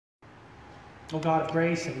O God of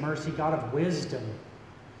grace and mercy, God of wisdom,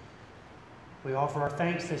 we offer our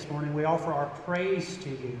thanks this morning. We offer our praise to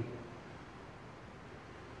you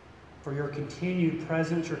for your continued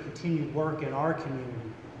presence, your continued work in our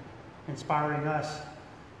community, inspiring us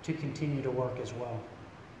to continue to work as well.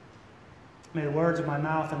 May the words of my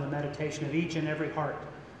mouth and the meditation of each and every heart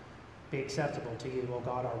be acceptable to you, O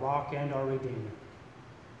God, our rock and our Redeemer.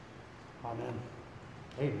 Amen.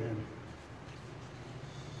 Amen.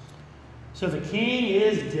 So the king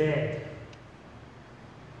is dead.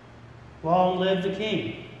 Long live the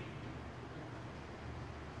king.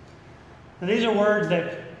 Now, these are words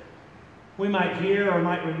that we might hear or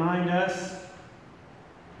might remind us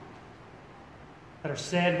that are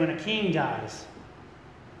said when a king dies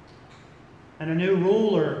and a new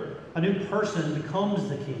ruler, a new person becomes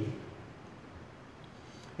the king.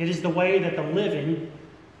 It is the way that the living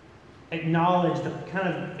acknowledge the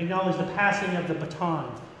passing of the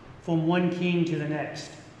baton from one king to the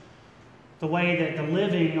next. The way that the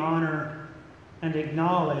living honor and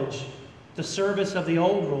acknowledge the service of the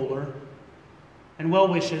old ruler and well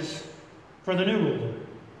wishes for the new ruler.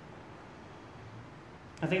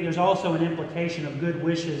 I think there's also an implication of good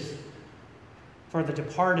wishes for the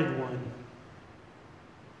departed one,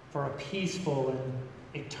 for a peaceful and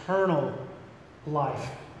eternal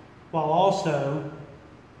life, while also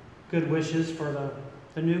good wishes for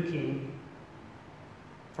the new king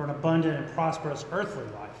for an abundant and prosperous earthly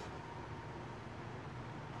life.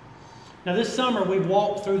 Now this summer we've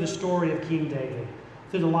walked through the story of King David,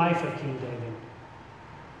 through the life of King David.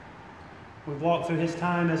 We've walked through his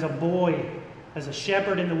time as a boy, as a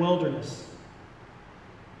shepherd in the wilderness,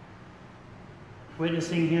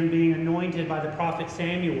 witnessing him being anointed by the prophet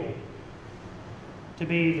Samuel to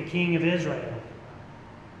be the king of Israel.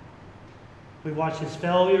 We've watched his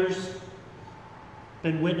failures,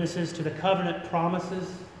 been witnesses to the covenant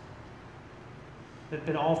promises that have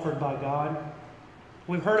been offered by God.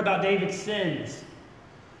 We've heard about David's sins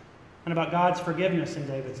and about God's forgiveness in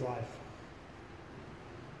David's life.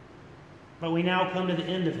 But we now come to the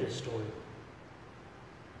end of his story.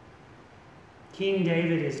 King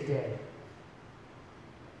David is dead.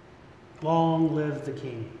 Long live the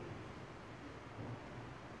king.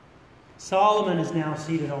 Solomon is now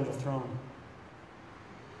seated on the throne.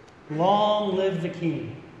 Long live the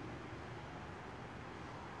king.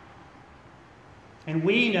 And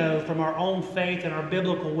we know from our own faith and our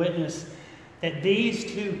biblical witness that these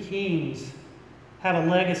two kings have a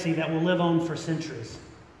legacy that will live on for centuries,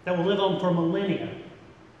 that will live on for millennia.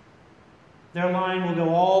 Their line will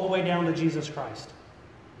go all the way down to Jesus Christ,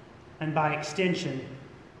 and by extension,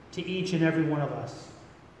 to each and every one of us.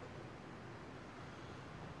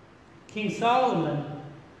 King Solomon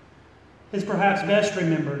is perhaps best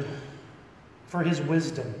remembered for his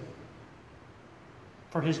wisdom,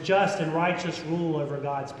 for his just and righteous rule over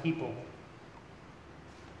God's people.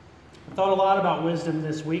 I thought a lot about wisdom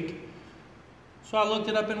this week, so I looked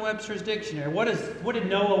it up in Webster's dictionary. What did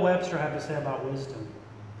Noah Webster have to say about wisdom?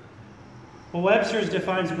 Well, Webster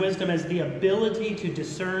defines wisdom as the ability to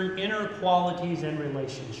discern inner qualities and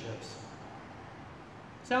relationships.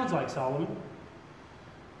 Sounds like Solomon.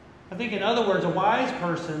 I think, in other words, a wise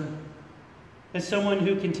person is someone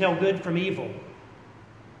who can tell good from evil.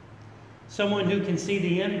 Someone who can see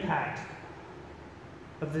the impact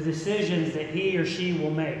of the decisions that he or she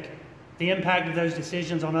will make. The impact of those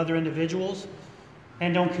decisions on other individuals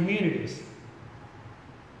and on communities.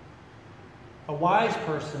 A wise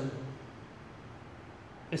person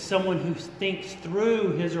is someone who thinks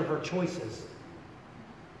through his or her choices,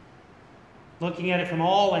 looking at it from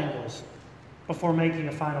all angles before making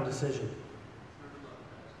a final decision.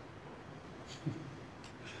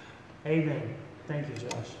 Amen. Thank you,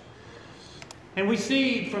 Josh. And we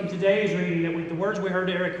see from today's reading that the words we heard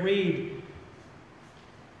Eric read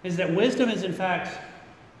is that wisdom is, in fact,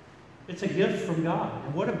 it's a gift from God.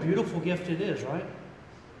 And what a beautiful gift it is, right?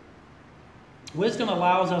 Wisdom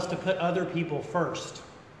allows us to put other people first.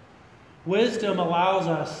 Wisdom allows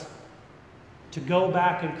us to go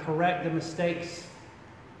back and correct the mistakes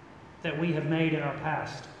that we have made in our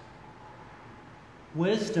past.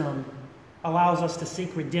 Wisdom allows us to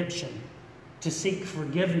seek redemption, to seek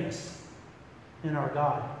forgiveness in our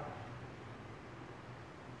God.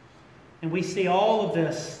 And we see all of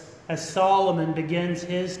this as Solomon begins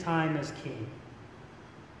his time as king.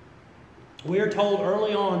 We are told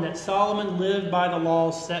early on that Solomon lived by the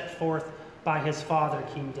laws set forth by his father,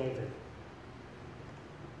 King David.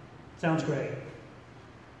 Sounds great.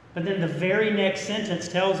 But then the very next sentence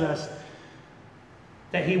tells us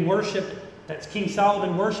that King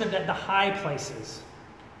Solomon worshipped at the high places.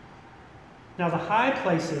 Now, the high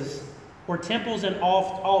places were temples and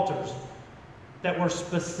altars that were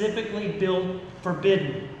specifically built,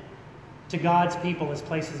 forbidden to God's people as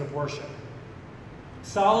places of worship.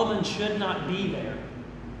 Solomon should not be there.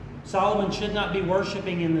 Solomon should not be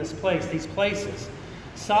worshiping in this place, these places.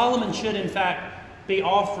 Solomon should, in fact, be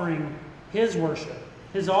offering his worship,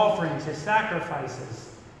 his offerings, his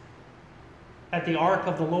sacrifices at the ark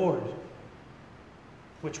of the Lord,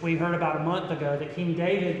 which we heard about a month ago that King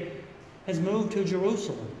David has moved to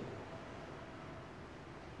Jerusalem.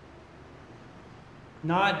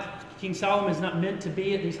 King Solomon is not meant to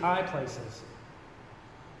be at these high places.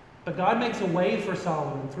 But God makes a way for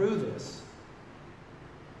Solomon through this.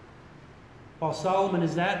 While Solomon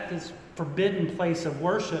is at this forbidden place of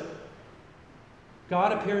worship,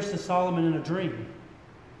 God appears to Solomon in a dream.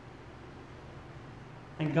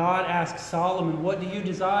 And God asks Solomon, what do you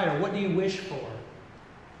desire? What do you wish for?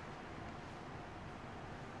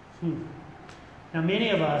 Now many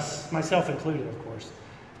of us, myself included of course,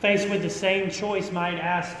 faced with the same choice might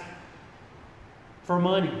ask for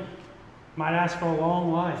money, might ask for a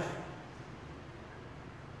long life.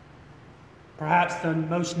 Perhaps the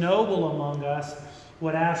most noble among us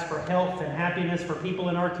would ask for health and happiness for people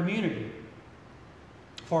in our community,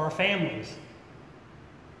 for our families.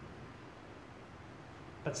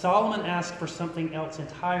 But Solomon asked for something else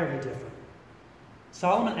entirely different.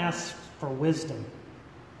 Solomon asks for wisdom,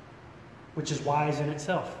 which is wise in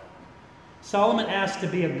itself. Solomon asks to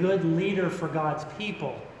be a good leader for God's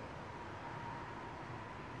people.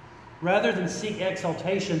 Rather than seek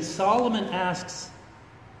exaltation, Solomon asks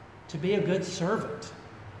to be a good servant.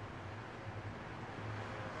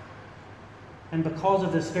 And because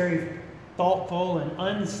of this very thoughtful and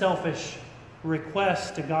unselfish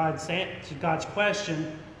request to God's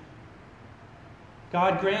question,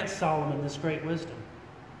 God grants Solomon this great wisdom.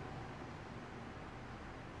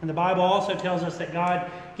 And the Bible also tells us that God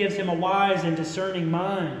gives him a wise and discerning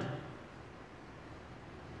mind.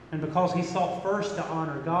 And because he sought first to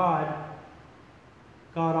honor God,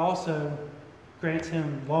 God also grants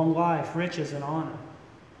him long life, riches, and honor.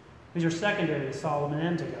 These are secondary to Solomon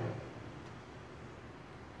and to God.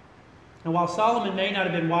 And while Solomon may not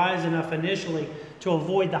have been wise enough initially to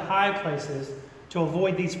avoid the high places, to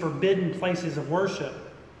avoid these forbidden places of worship,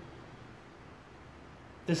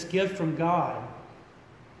 this gift from God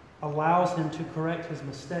allows him to correct his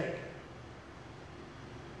mistake.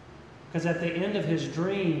 Because at the end of his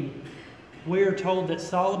dream, we are told that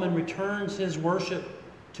Solomon returns his worship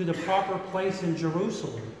to the proper place in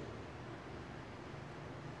Jerusalem.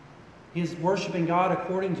 He is worshiping God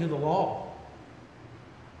according to the law.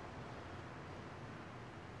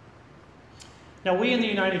 Now, we in the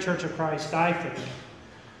United Church of Christ, I think,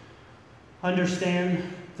 understand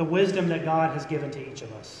the wisdom that God has given to each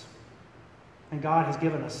of us. And God has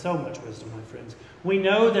given us so much wisdom, my friends. We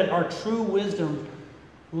know that our true wisdom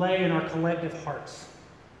lay in our collective hearts.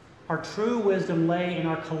 Our true wisdom lay in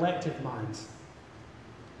our collective minds.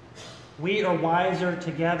 We are wiser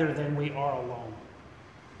together than we are alone.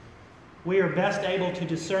 We are best able to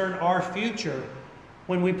discern our future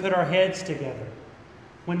when we put our heads together,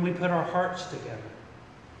 when we put our hearts together.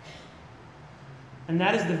 And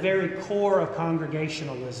that is the very core of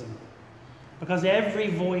congregationalism, because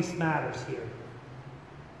every voice matters here.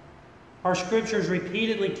 Our scriptures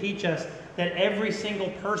repeatedly teach us that every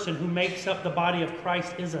single person who makes up the body of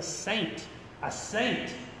Christ is a saint. A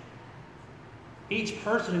saint. Each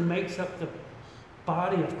person who makes up the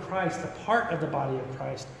body of Christ, the part of the body of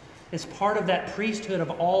Christ, is part of that priesthood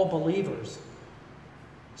of all believers.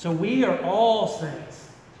 So we are all saints.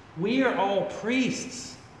 We are all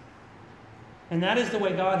priests. And that is the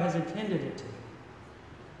way God has intended it to be.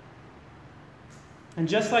 And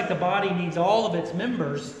just like the body needs all of its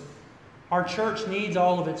members, our church needs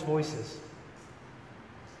all of its voices.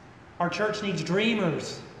 Our church needs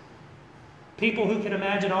dreamers. People who can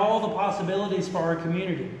imagine all the possibilities for our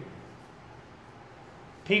community.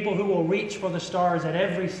 People who will reach for the stars at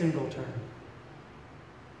every single turn.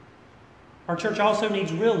 Our church also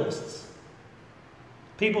needs realists.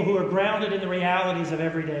 People who are grounded in the realities of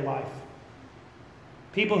everyday life.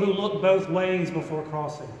 People who look both ways before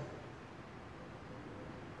crossing.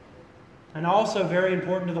 And also very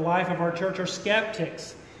important to the life of our church are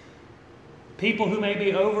skeptics. People who may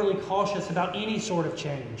be overly cautious about any sort of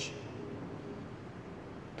change.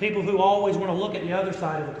 People who always want to look at the other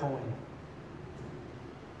side of the coin.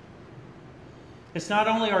 It's not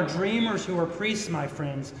only our dreamers who are priests, my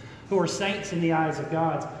friends, who are saints in the eyes of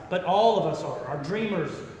God, but all of us are. Our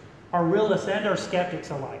dreamers, our realists, and our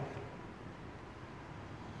skeptics alike.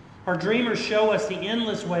 Our dreamers show us the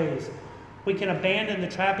endless ways we can abandon the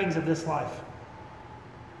trappings of this life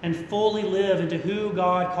and fully live into who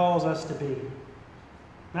God calls us to be.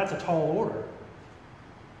 That's a tall order.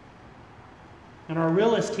 And our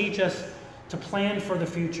realists teach us to plan for the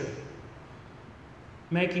future,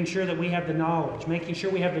 making sure that we have the knowledge, making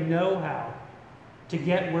sure we have the know-how to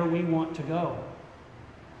get where we want to go,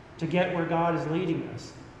 to get where God is leading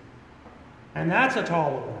us. And that's a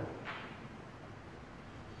tall order.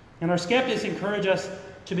 And our skeptics encourage us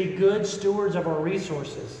to be good stewards of our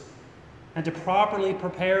resources and to properly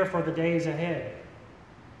prepare for the days ahead.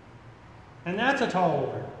 And that's a tall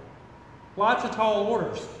order. Lots of tall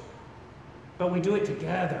orders. But we do it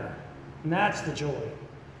together. And that's the joy.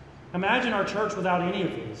 Imagine our church without any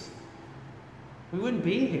of these. We wouldn't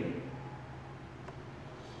be here.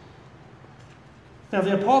 Now,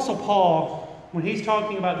 the Apostle Paul, when he's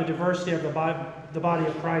talking about the diversity of the body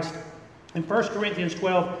of Christ, in 1 Corinthians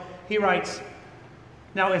 12, he writes,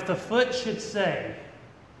 "Now if the foot should say,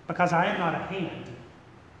 'Because I am not a hand,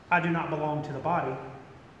 I do not belong to the body,'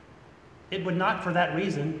 it would not for that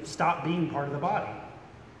reason stop being part of the body.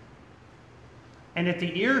 And if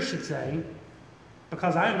the ear should say,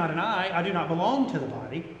 'Because I am not an eye, I do not belong to the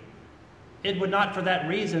body,' it would not for that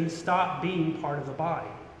reason stop being part of the body.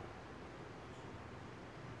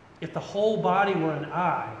 If the whole body were an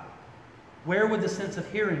eye, where would the sense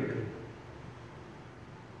of hearing be?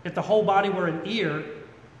 If the whole body were an ear,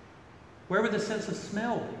 where would the sense of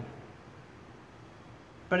smell be?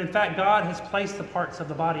 But in fact, God has placed the parts of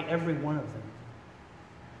the body, every one of them."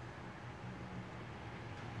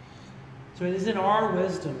 So it is in our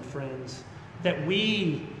wisdom, friends, that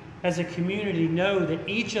we as a community know that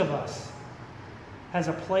each of us has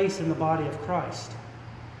a place in the body of Christ.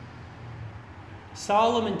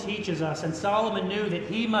 Solomon teaches us, and Solomon knew that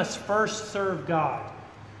he must first serve God,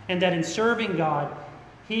 and that in serving God,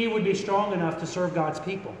 he would be strong enough to serve God's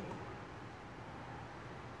people.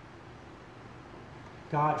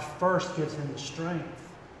 God first gives him the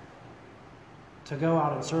strength to go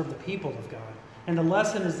out and serve the people of God. And the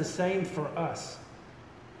lesson is the same for us.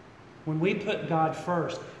 When we put God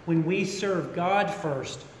first, when we serve God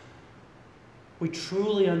first, we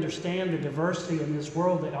truly understand the diversity in this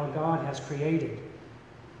world that our God has created.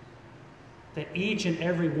 That each and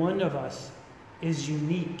every one of us is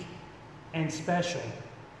unique and special.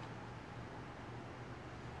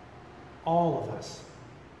 All of us.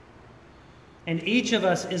 And each of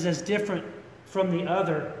us is as different from the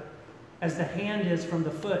other as the hand is from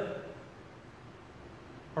the foot,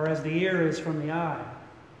 or as the ear is from the eye.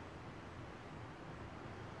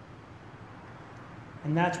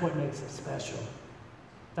 And that's what makes it special.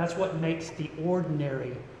 That's what makes the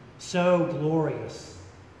ordinary so glorious.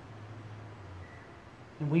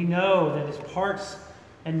 And we know that as parts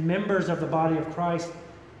and members of the body of Christ,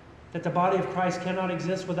 that the body of Christ cannot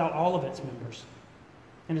exist without all of its members.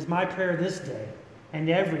 And it's my prayer this day and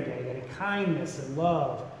every day that in kindness and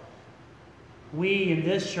love, we in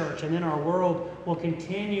this church and in our world will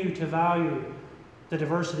continue to value the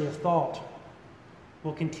diversity of thought.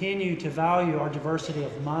 We'll continue to value our diversity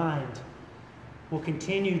of mind. We'll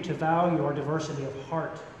continue to value our diversity of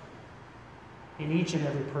heart in each and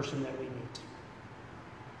every person that we meet.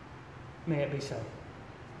 May it be so.